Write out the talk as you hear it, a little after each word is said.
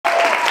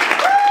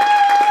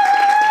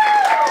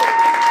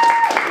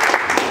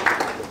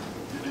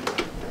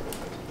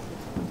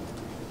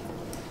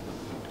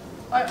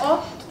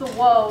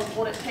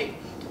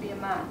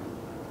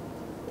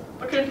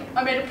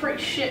made a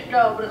pretty shit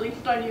girl, but at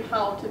least I knew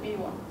how to be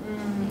one.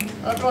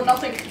 I've got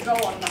nothing to go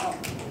on now.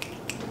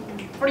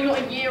 Already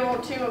got a year or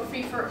two of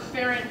FIFA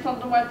experience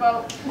under my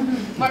belt.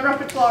 My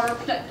repertoire of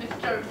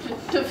sexist jokes is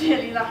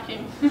severely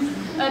lacking.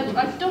 And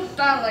I still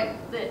stand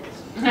like this.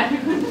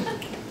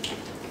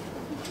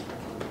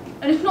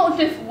 And it's not as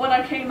if when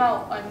I came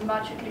out I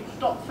magically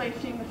stopped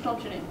facing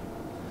misogyny.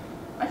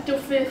 I still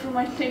fear for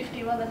my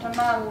safety when there's a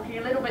man walking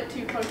a little bit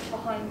too close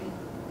behind me.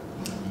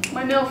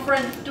 My male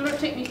friends still don't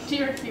take me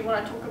seriously when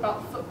I talk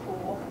about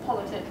football or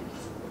politics.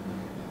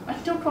 I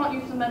still can't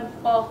use the men's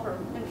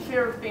bathroom in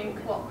fear of being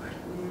clocked.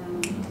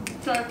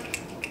 So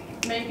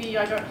maybe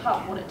I don't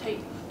have what it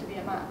takes to be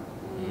a man.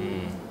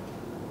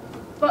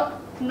 But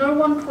no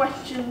one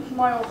questions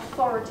my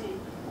authority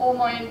or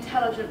my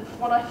intelligence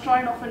when I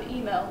sign off an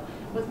email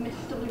with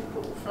Mr.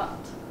 Luca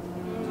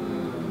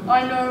Alflatt.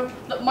 I know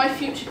that my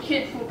future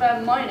kids will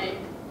bear my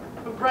name,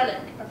 a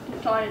relic of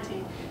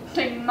society,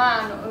 saying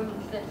man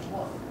owns this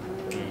world.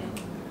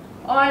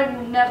 I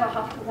will never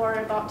have to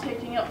worry about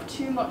taking up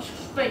too much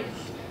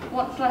space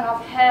once I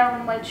have hair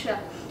on my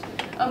chest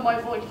and my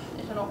voice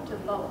is an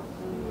octave lower.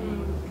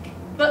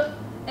 But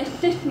if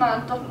this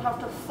man doesn't have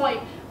to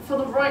fight for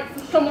the right for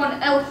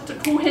someone else to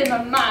call him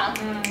a man,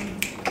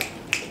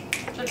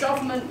 the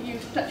government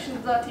used Section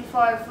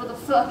 35 for the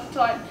first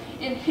time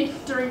in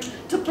history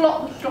to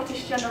block the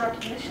Scottish Gender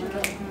Recognition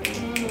Bill,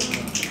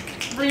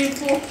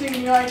 reinforcing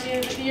the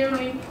idea that the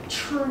only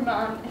true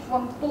man is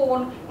one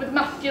born with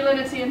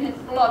masculinity in his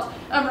blood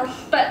and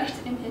respect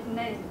in his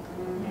name.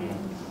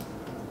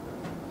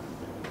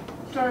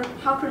 So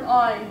how can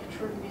I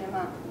truly be a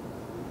man?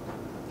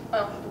 I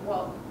ask the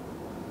world.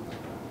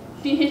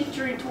 See,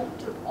 history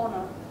talks of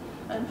honour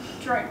and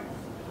strength,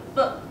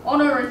 but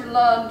honour is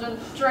learned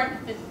and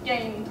strength is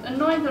gained, and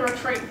neither are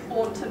traits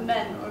born to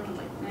men only.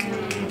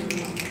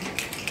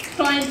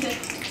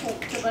 Scientists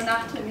talk of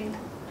anatomy,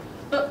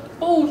 but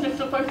balls are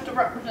supposed to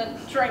represent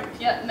strength,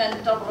 yet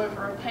men double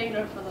over in pain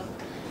over them.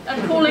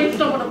 And calling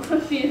someone a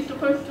pussy is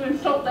supposed to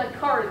insult their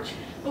courage,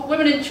 but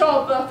women in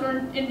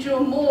childbirth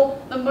endure more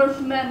than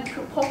most men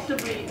could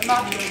possibly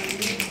imagine.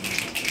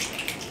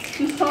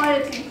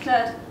 Society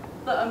said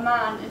that a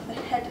man is the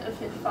head of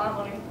his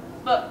family,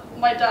 but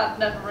my dad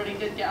never really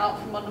did get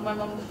out from under my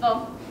mum's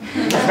thumb.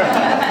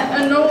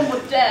 And no one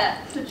would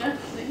dare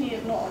suggest that he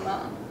is not a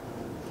man.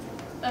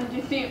 And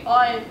you see,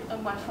 I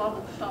am my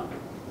father's son.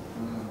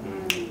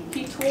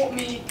 He taught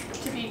me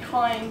to be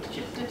kind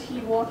just as he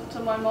was to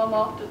my mum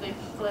after they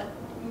split.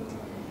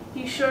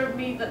 He showed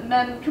me that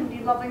men can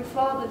be loving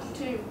fathers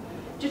too,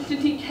 just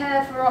as he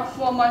cared for us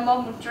while my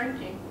mum was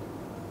drinking.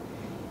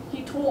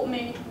 He taught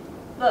me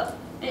that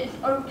it's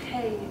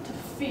okay to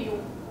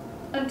feel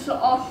and to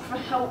ask for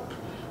help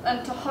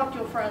and to hug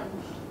your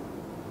friends.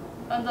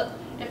 And that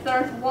if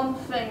there is one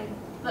thing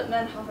that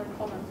men have in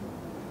common,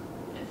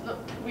 it's that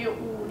we are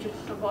all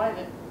just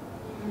surviving.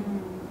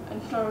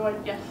 And so I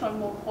guess I'm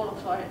more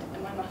qualified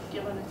in my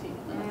masculinity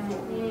than